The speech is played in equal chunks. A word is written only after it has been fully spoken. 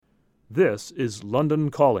This is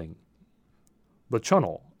London Calling, The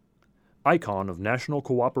Channel, Icon of National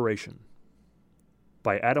Cooperation,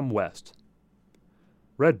 by Adam West.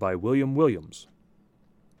 Read by William Williams.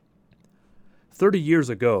 30 years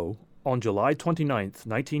ago, on July 29,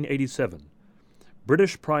 1987,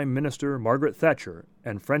 British Prime Minister Margaret Thatcher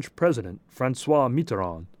and French President François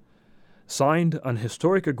Mitterrand signed an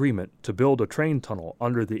historic agreement to build a train tunnel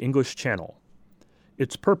under the English Channel.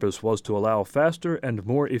 Its purpose was to allow faster and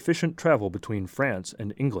more efficient travel between France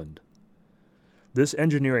and England. This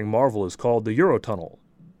engineering marvel is called the Eurotunnel,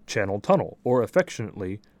 Channel Tunnel, or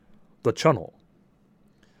affectionately, the Channel.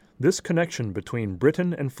 This connection between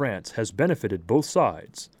Britain and France has benefited both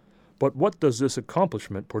sides, but what does this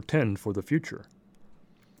accomplishment portend for the future?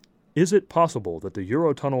 Is it possible that the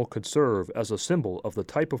Eurotunnel could serve as a symbol of the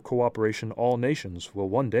type of cooperation all nations will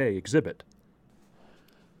one day exhibit?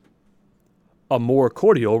 A more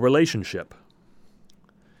cordial relationship.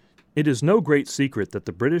 It is no great secret that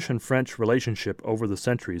the British and French relationship over the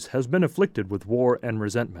centuries has been afflicted with war and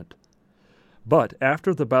resentment. But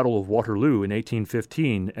after the Battle of Waterloo in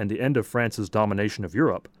 1815 and the end of France's domination of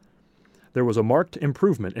Europe, there was a marked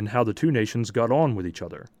improvement in how the two nations got on with each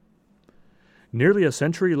other. Nearly a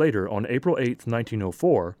century later, on April 8,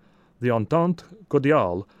 1904, the Entente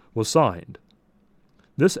Cordiale was signed.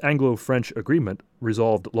 This Anglo-French agreement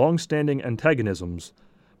resolved long-standing antagonisms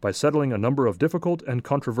by settling a number of difficult and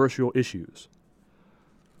controversial issues.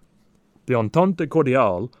 The Entente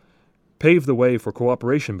Cordiale paved the way for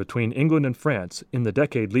cooperation between England and France in the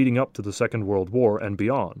decade leading up to the Second World War and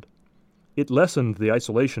beyond. It lessened the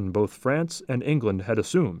isolation both France and England had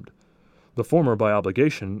assumed, the former by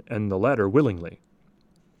obligation and the latter willingly.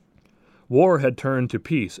 War had turned to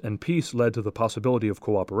peace, and peace led to the possibility of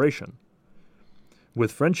cooperation.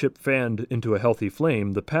 With friendship fanned into a healthy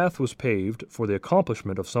flame, the path was paved for the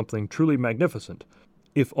accomplishment of something truly magnificent,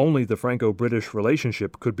 if only the Franco-British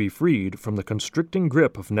relationship could be freed from the constricting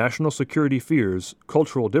grip of national security fears,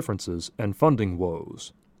 cultural differences, and funding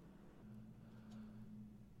woes.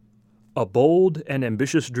 A bold and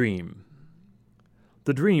ambitious dream.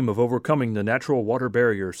 The dream of overcoming the natural water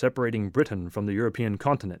barrier separating Britain from the European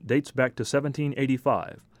continent dates back to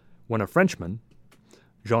 1785, when a Frenchman,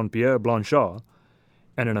 Jean-Pierre Blanchard,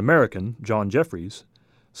 and an American, John Jeffries,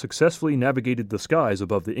 successfully navigated the skies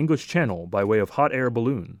above the English Channel by way of hot air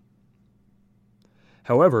balloon.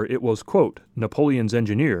 However, it was, quote, Napoleon's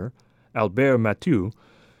engineer, Albert Mathieu,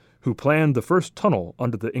 who planned the first tunnel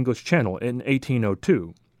under the English Channel in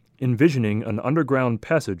 1802, envisioning an underground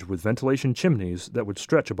passage with ventilation chimneys that would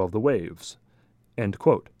stretch above the waves. End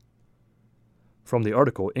quote. From the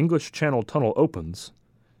article English Channel Tunnel Opens,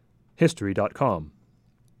 History.com.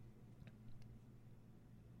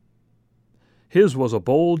 His was a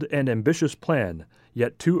bold and ambitious plan,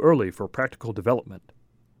 yet too early for practical development.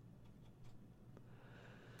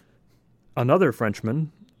 Another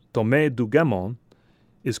Frenchman, Thomas du Guesclin,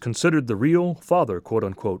 is considered the real father,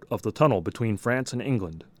 quote-unquote, of the tunnel between France and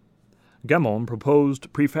England. Guesclin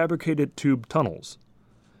proposed prefabricated tube tunnels.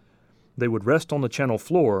 They would rest on the channel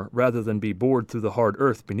floor rather than be bored through the hard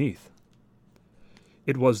earth beneath.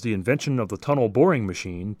 It was the invention of the tunnel boring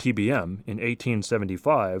machine, TBM, in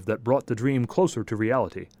 1875 that brought the dream closer to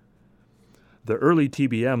reality. The early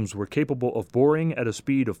TBMs were capable of boring at a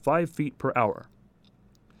speed of 5 feet per hour.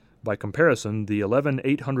 By comparison, the 11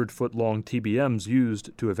 800-foot-long TBMs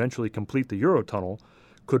used to eventually complete the Eurotunnel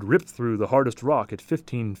could rip through the hardest rock at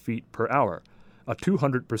 15 feet per hour, a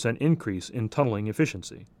 200% increase in tunneling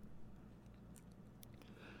efficiency.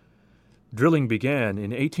 Drilling began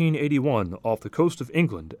in 1881 off the coast of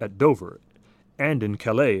England at Dover and in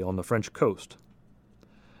Calais on the French coast.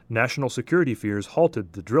 National security fears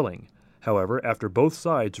halted the drilling, however, after both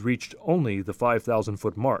sides reached only the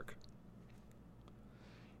 5,000-foot mark.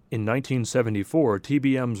 In 1974,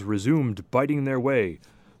 TBMs resumed biting their way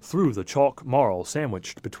through the chalk marl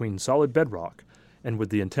sandwiched between solid bedrock and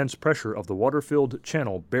with the intense pressure of the water-filled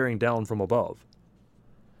channel bearing down from above.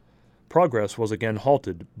 Progress was again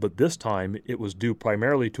halted, but this time it was due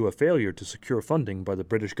primarily to a failure to secure funding by the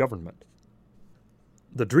British government.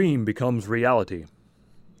 The dream becomes reality.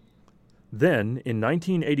 Then, in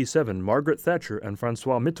 1987, Margaret Thatcher and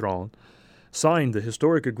François Mitterrand signed the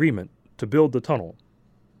historic agreement to build the tunnel.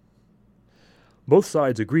 Both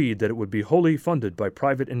sides agreed that it would be wholly funded by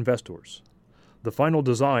private investors. The final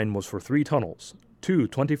design was for 3 tunnels. 2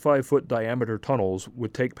 25-foot diameter tunnels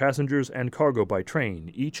would take passengers and cargo by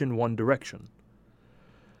train, each in one direction.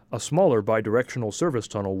 A smaller bidirectional service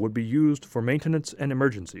tunnel would be used for maintenance and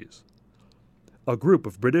emergencies. A group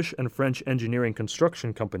of British and French engineering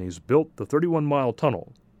construction companies built the 31-mile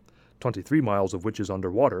tunnel, 23 miles of which is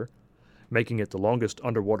underwater, making it the longest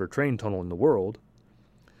underwater train tunnel in the world,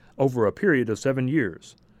 over a period of 7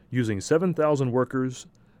 years, using 7,000 workers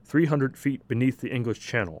 300 feet beneath the English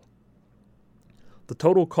Channel. The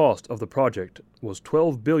total cost of the project was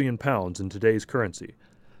 £12 billion in today's currency,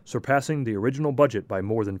 surpassing the original budget by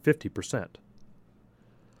more than 50%.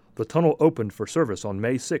 The tunnel opened for service on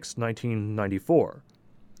May 6, 1994.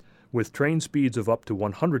 With train speeds of up to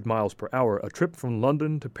 100 miles per hour, a trip from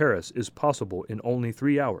London to Paris is possible in only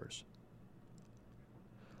 3 hours.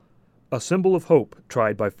 A symbol of hope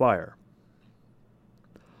tried by fire.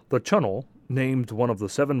 The Channel, named one of the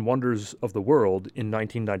 7 wonders of the world in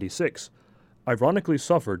 1996, ironically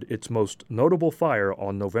suffered its most notable fire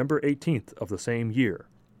on November 18th of the same year.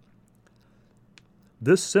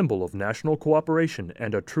 This symbol of national cooperation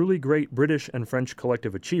and a truly great British and French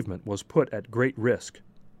collective achievement was put at great risk,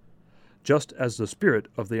 just as the spirit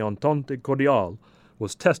of the Entente Cordiale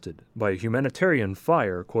was tested by a humanitarian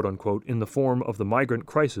fire, quote-unquote, in the form of the migrant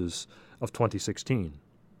crisis of 2016.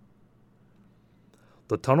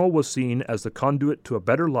 The tunnel was seen as the conduit to a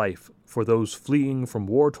better life for those fleeing from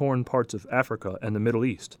war-torn parts of Africa and the Middle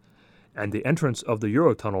East, and the entrance of the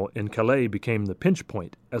Eurotunnel in Calais became the pinch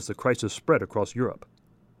point as the crisis spread across Europe.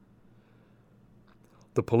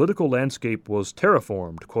 The political landscape was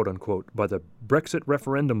terraformed, quote-unquote, by the Brexit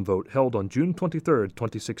referendum vote held on June 23,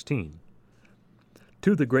 2016.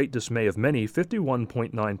 To the great dismay of many,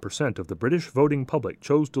 51.9% of the British voting public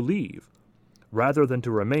chose to leave, rather than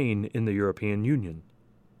to remain in the European Union.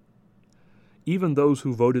 Even those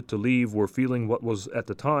who voted to leave were feeling what was at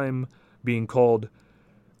the time being called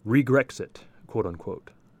regrexit,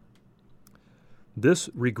 quote-unquote. This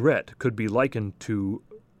regret could be likened to,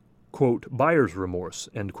 quote, buyer's remorse,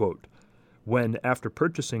 end quote, when, after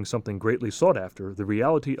purchasing something greatly sought after, the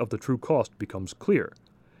reality of the true cost becomes clear,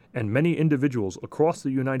 and many individuals across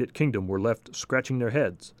the United Kingdom were left scratching their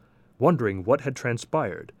heads, wondering what had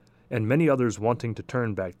transpired, and many others wanting to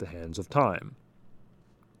turn back the hands of time.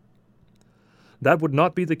 That would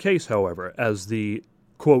not be the case, however, as the,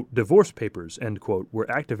 quote, divorce papers, end quote, were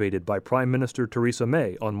activated by Prime Minister Theresa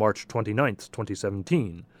May on March 29,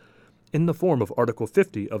 2017, in the form of Article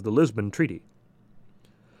 50 of the Lisbon Treaty.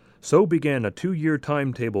 So began a 2-year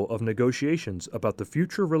timetable of negotiations about the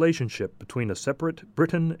future relationship between a separate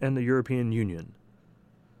Britain and the European Union.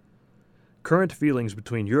 Current feelings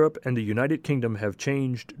between Europe and the United Kingdom have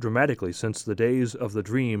changed dramatically since the days of the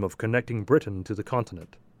dream of connecting Britain to the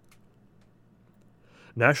continent.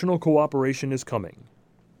 National cooperation is coming.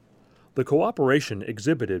 The cooperation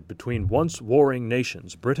exhibited between once warring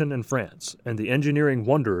nations, Britain and France, and the engineering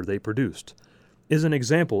wonder they produced, is an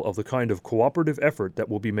example of the kind of cooperative effort that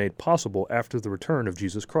will be made possible after the return of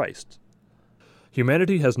Jesus Christ.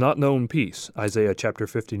 Humanity has not known peace, Isaiah chapter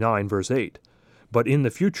 59, verse 8, but in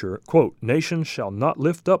the future, quote, nation shall not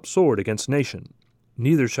lift up sword against nation,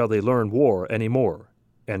 neither shall they learn war any more,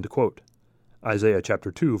 end quote. Isaiah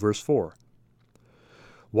chapter 2, verse 4.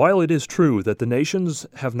 While it is true that the nations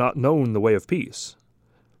have not known the way of peace,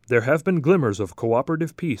 there have been glimmers of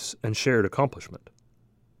cooperative peace and shared accomplishment.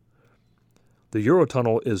 The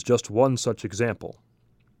Eurotunnel is just one such example.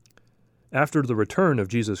 After the return of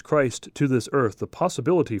Jesus Christ to this earth, the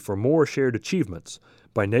possibility for more shared achievements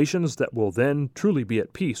by nations that will then truly be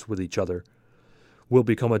at peace with each other will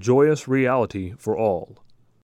become a joyous reality for all.